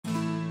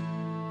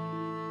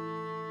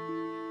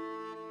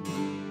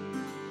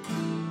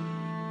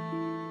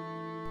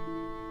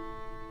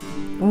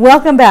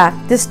Welcome back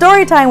to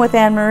Storytime with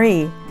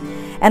Anne-Marie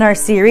and our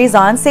series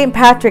on St.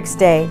 Patrick's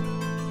Day.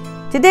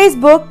 Today's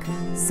book,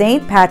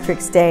 St.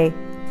 Patrick's Day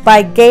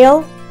by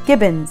Gail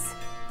Gibbons.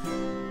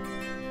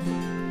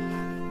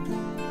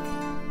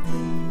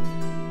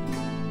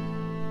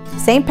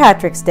 St.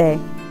 Patrick's Day.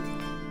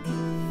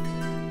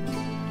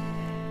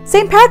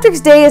 St.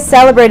 Patrick's Day is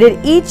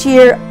celebrated each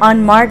year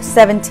on March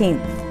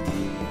 17th.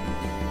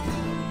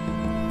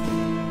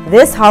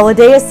 This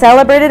holiday is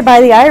celebrated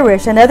by the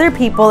Irish and other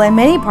people in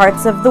many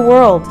parts of the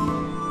world.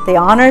 They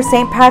honor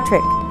St.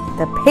 Patrick,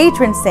 the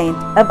patron saint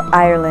of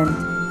Ireland.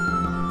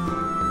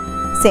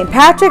 St.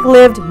 Patrick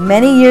lived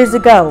many years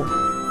ago.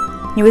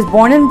 He was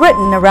born in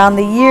Britain around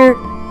the year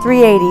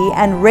 380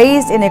 and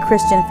raised in a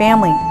Christian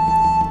family.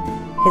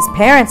 His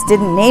parents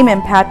didn't name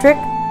him Patrick.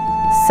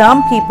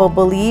 Some people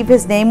believe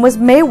his name was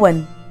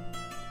Maewyn.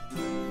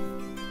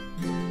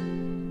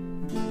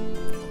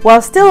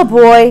 While still a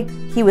boy,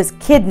 he was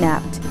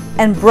kidnapped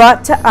and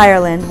brought to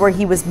Ireland, where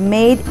he was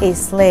made a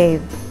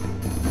slave.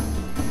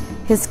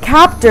 His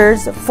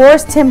captors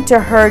forced him to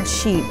herd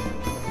sheep.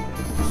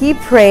 He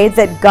prayed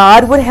that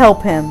God would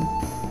help him.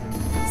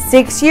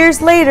 6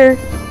 years later,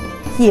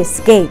 he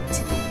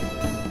escaped.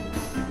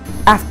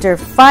 After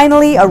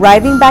finally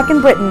arriving back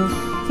in Britain,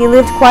 he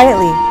lived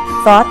quietly,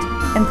 thought,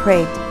 and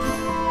prayed.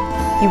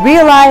 He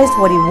realized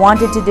what he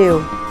wanted to do.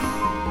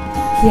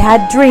 He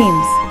had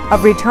dreams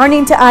of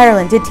returning to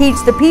Ireland to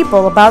teach the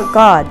people about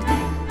God.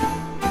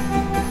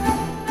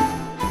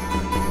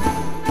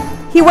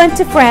 He went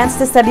to France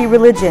to study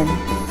religion.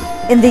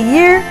 In the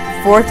year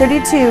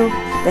 432,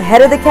 the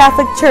head of the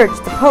Catholic Church,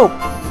 the Pope,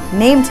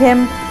 named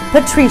him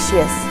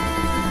Patricius,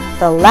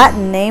 the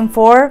Latin name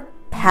for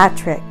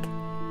Patrick.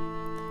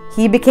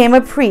 He became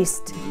a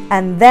priest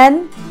and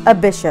then a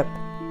bishop.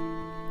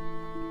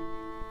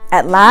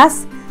 At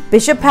last,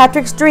 Bishop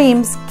Patrick's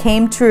dreams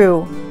came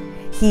true.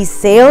 He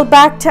sailed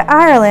back to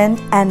Ireland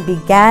and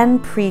began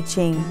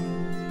preaching.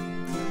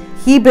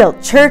 He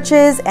built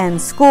churches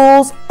and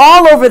schools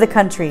all over the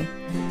country.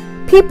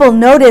 People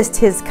noticed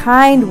his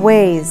kind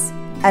ways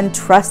and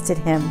trusted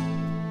him.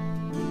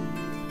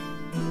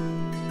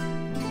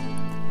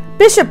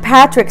 Bishop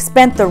Patrick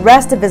spent the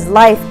rest of his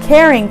life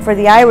caring for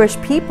the Irish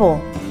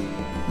people.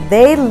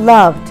 They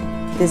loved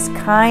this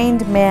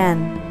kind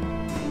man.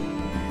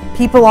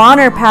 People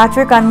honor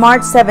Patrick on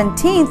March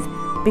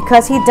 17th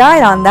because he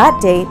died on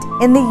that date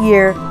in the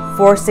year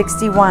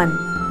 461.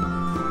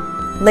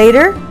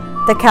 Later,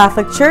 the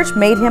Catholic Church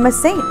made him a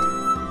saint,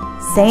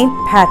 Saint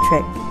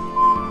Patrick.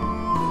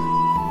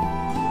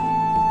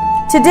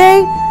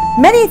 Today,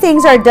 many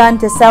things are done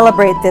to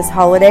celebrate this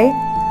holiday.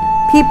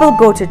 People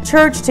go to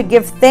church to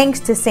give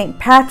thanks to St.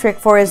 Patrick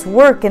for his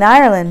work in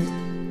Ireland.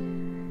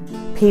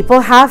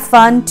 People have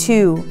fun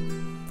too.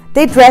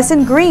 They dress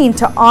in green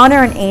to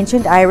honor an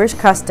ancient Irish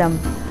custom.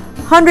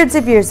 Hundreds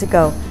of years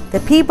ago, the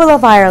people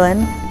of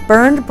Ireland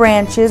burned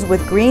branches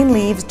with green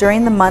leaves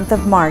during the month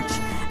of March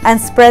and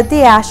spread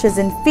the ashes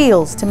in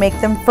fields to make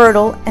them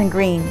fertile and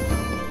green.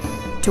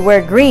 To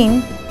wear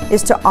green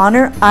is to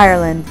honor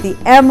Ireland, the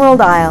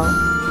Emerald Isle.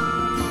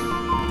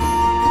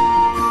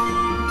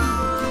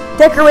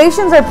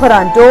 Decorations are put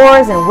on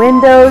doors and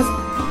windows.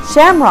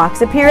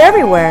 Shamrocks appear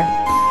everywhere.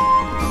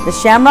 The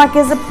shamrock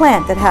is a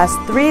plant that has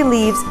 3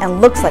 leaves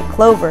and looks like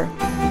clover.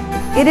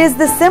 It is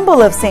the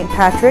symbol of St.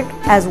 Patrick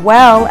as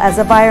well as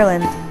of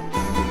Ireland.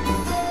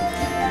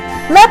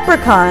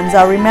 Leprechauns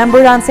are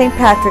remembered on St.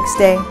 Patrick's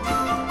Day.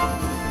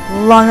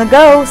 Long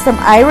ago, some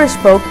Irish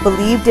folk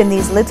believed in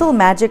these little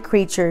magic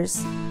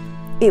creatures.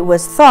 It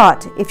was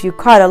thought if you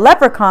caught a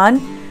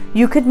leprechaun,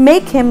 you could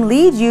make him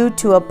lead you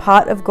to a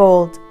pot of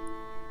gold.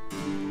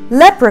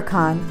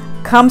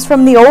 Leprechaun comes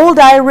from the old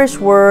Irish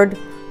word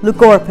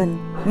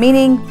lugorpan,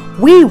 meaning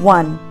wee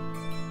one.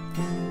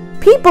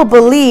 People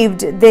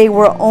believed they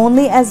were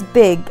only as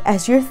big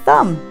as your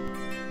thumb.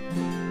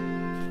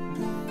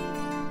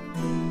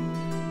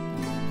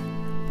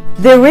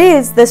 There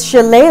is the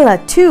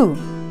shillelagh too.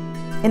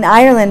 In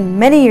Ireland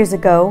many years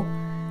ago,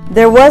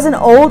 there was an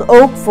old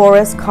oak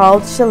forest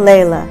called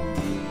shillelagh.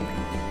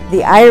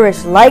 The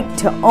Irish liked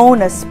to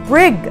own a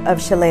sprig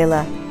of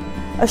shillelagh,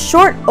 a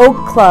short oak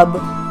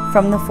club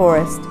from the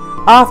forest.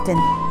 Often,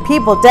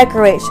 people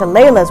decorate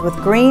shillelaghs with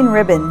green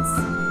ribbons.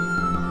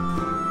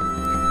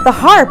 The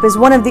harp is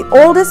one of the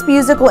oldest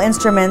musical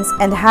instruments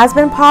and has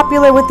been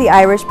popular with the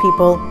Irish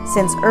people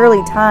since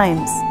early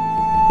times.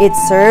 It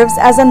serves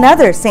as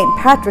another St.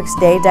 Patrick's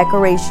Day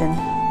decoration.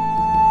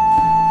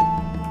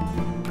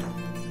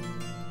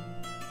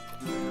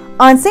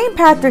 On St.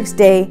 Patrick's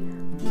Day,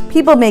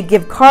 people may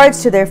give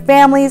cards to their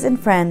families and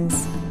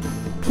friends.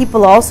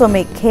 People also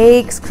make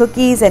cakes,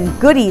 cookies, and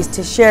goodies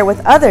to share with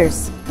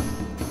others.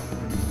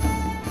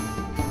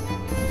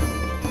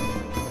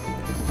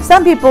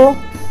 Some people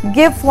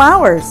give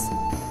flowers.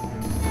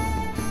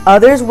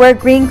 Others wear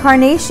green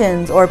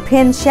carnations or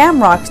pin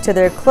shamrocks to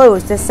their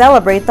clothes to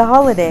celebrate the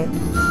holiday.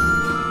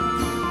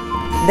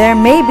 There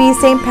may be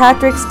St.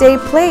 Patrick's Day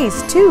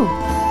plays too.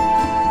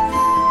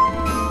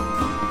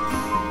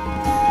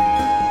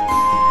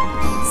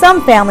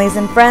 Some families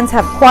and friends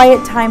have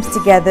quiet times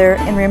together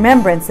in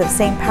remembrance of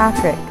St.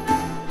 Patrick.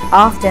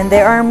 Often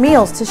there are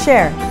meals to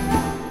share.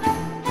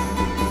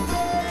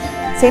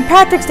 St.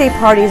 Patrick's Day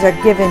parties are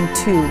given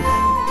too.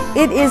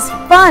 It is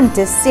fun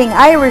to sing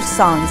Irish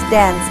songs,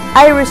 dance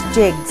Irish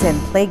jigs, and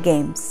play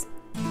games.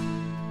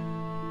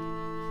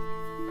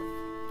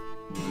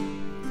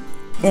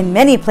 In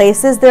many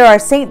places there are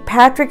St.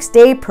 Patrick's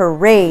Day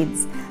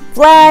parades.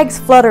 Flags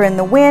flutter in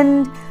the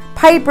wind,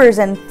 pipers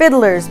and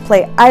fiddlers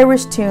play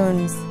Irish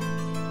tunes.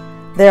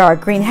 There are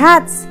green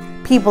hats,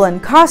 people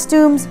in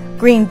costumes,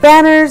 green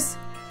banners,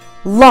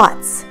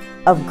 lots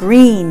of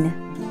green.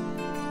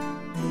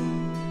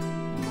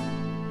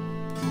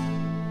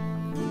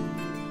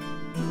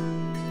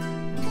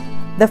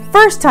 The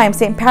first time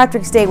St.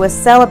 Patrick's Day was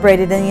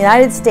celebrated in the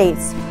United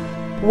States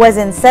was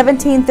in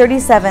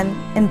 1737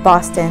 in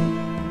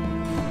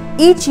Boston.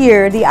 Each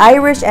year, the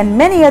Irish and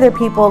many other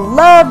people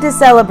love to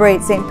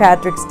celebrate St.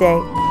 Patrick's Day.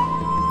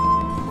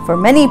 For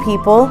many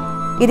people,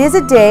 it is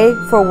a day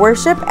for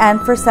worship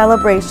and for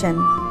celebration.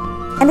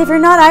 And if you're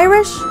not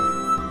Irish,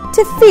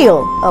 to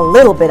feel a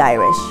little bit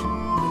Irish.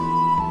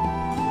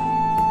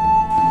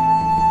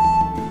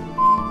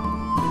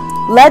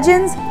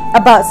 Legends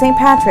about St.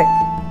 Patrick.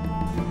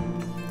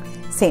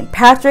 St.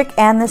 Patrick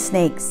and the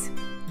snakes.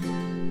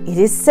 It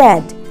is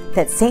said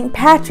that St.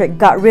 Patrick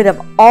got rid of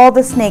all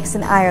the snakes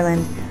in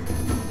Ireland.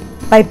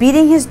 By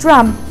beating his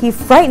drum, he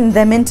frightened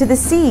them into the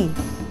sea.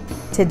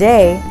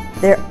 Today,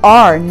 there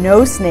are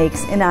no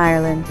snakes in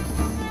Ireland.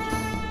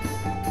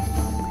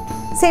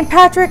 St.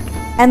 Patrick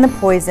and the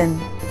poison.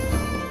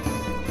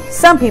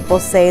 Some people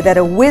say that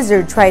a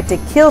wizard tried to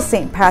kill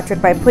St.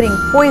 Patrick by putting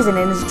poison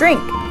in his drink.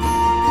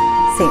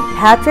 St.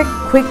 Patrick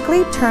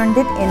quickly turned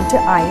it into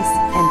ice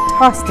and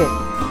tossed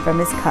it from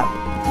his cup.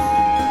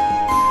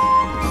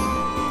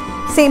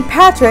 St.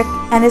 Patrick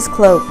and his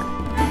cloak.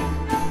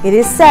 It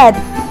is said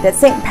that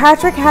St.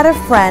 Patrick had a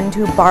friend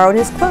who borrowed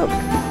his cloak.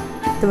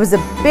 There was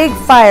a big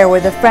fire where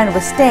the friend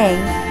was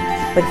staying,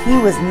 but he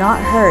was not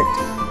hurt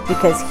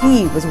because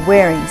he was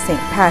wearing St.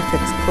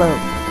 Patrick's cloak.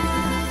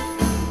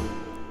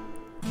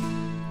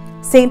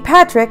 St.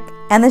 Patrick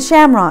and the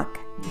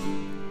shamrock.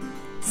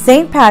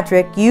 St.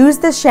 Patrick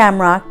used the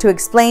shamrock to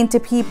explain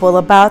to people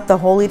about the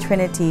Holy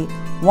Trinity,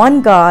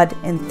 one God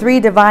and three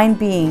divine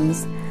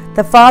beings,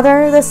 the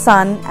Father, the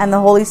Son, and the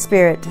Holy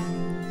Spirit.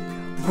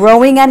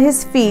 Growing at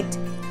his feet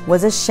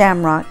was a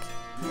shamrock.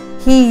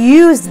 He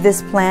used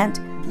this plant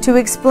to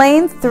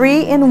explain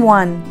 3 in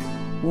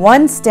 1,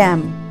 one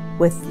stem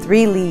with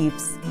 3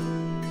 leaves.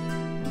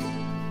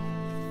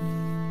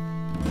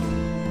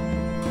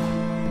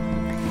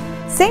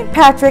 St.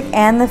 Patrick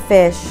and the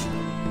fish.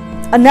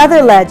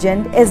 Another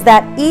legend is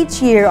that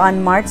each year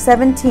on March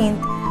 17th,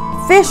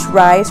 fish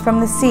rise from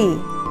the sea.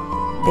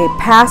 They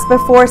pass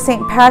before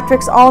St.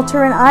 Patrick's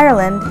altar in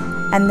Ireland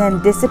and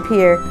then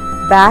disappear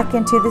back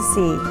into the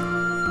sea.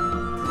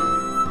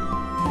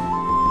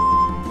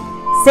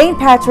 St.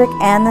 Patrick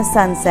and the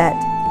sunset.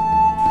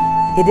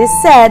 It is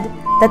said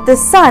that the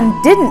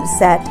sun didn't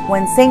set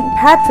when St.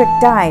 Patrick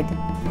died,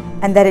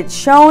 and that it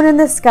shone in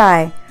the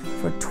sky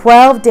for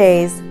 12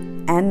 days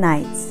and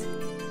nights.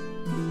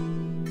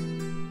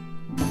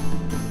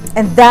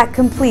 And that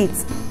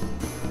completes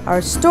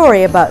our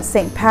story about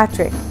St.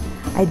 Patrick.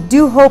 I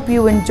do hope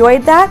you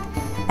enjoyed that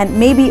and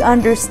maybe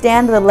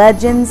understand the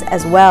legends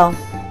as well.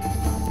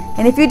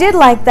 And if you did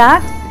like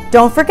that,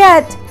 don't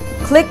forget,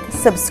 click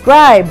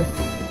subscribe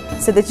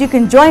so that you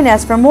can join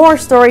us for more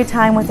story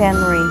time with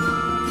Anne-Marie.